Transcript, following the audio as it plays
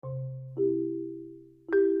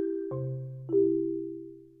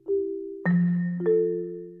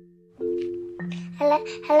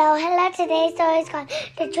Hello. Today's story is called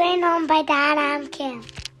The Train Home by Donna Kim.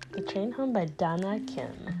 The Train Home by Donna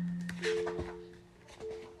Kim.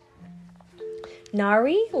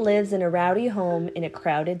 Nari lives in a rowdy home in a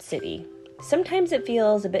crowded city. Sometimes it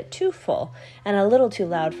feels a bit too full and a little too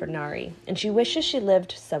loud for Nari, and she wishes she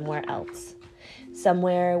lived somewhere else.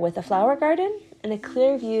 Somewhere with a flower garden and a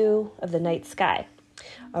clear view of the night sky.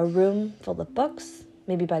 A room full of books,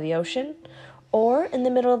 maybe by the ocean, or in the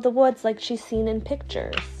middle of the woods like she's seen in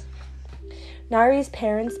pictures. Nari's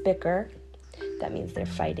parents bicker. That means they're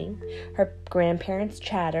fighting. Her grandparents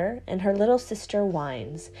chatter, and her little sister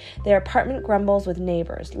whines. Their apartment grumbles with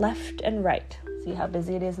neighbors left and right. See how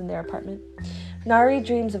busy it is in their apartment? Nari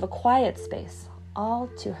dreams of a quiet space, all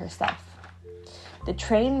to herself. The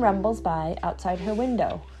train rumbles by outside her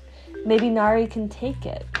window. Maybe Nari can take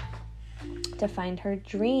it to find her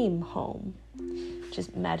dream home.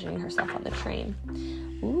 Just imagining herself on the train.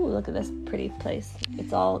 Ooh, look at this pretty place.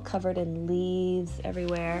 It's all covered in leaves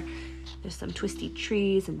everywhere. There's some twisty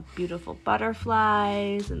trees and beautiful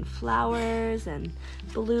butterflies and flowers and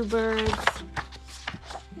bluebirds.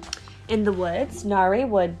 In the woods, Nari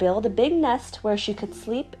would build a big nest where she could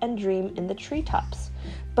sleep and dream in the treetops.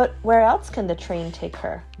 But where else can the train take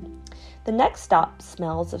her? The next stop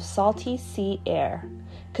smells of salty sea air.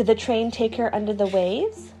 Could the train take her under the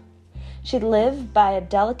waves? She'd live by a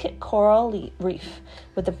delicate coral reef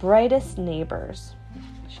with the brightest neighbors.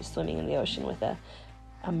 She's swimming in the ocean with a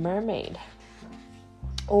mermaid.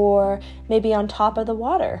 Or maybe on top of the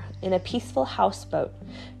water in a peaceful houseboat.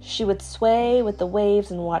 She would sway with the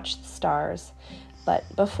waves and watch the stars. But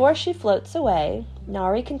before she floats away,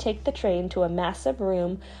 Nari can take the train to a massive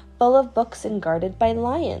room full of books and guarded by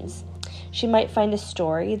lions. She might find a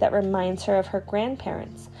story that reminds her of her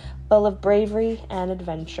grandparents, full of bravery and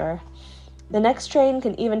adventure. The next train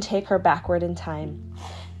can even take her backward in time.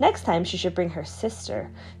 Next time, she should bring her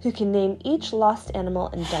sister, who can name each lost animal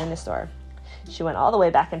and dinosaur. She went all the way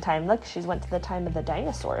back in time. Look, she went to the time of the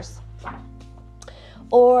dinosaurs.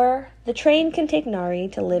 Or the train can take Nari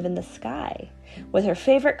to live in the sky with her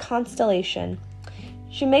favorite constellation.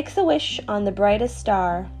 She makes a wish on the brightest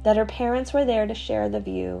star that her parents were there to share the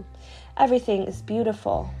view. Everything is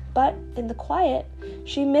beautiful, but in the quiet,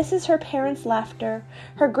 she misses her parents' laughter,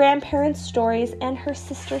 her grandparents' stories, and her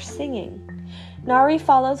sister's singing. Nari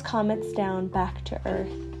follows comets down back to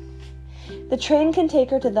Earth. The train can take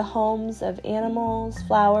her to the homes of animals,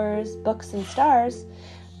 flowers, books, and stars,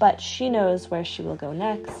 but she knows where she will go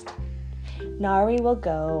next. Nari will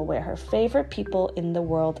go where her favorite people in the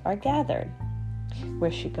world are gathered.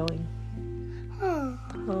 Where's she going?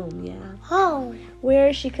 Home, yeah. Home.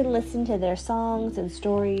 Where she can listen to their songs and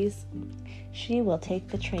stories. She will take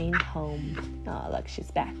the train home. Oh, look,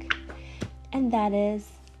 she's back. And that is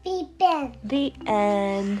The the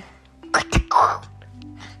end.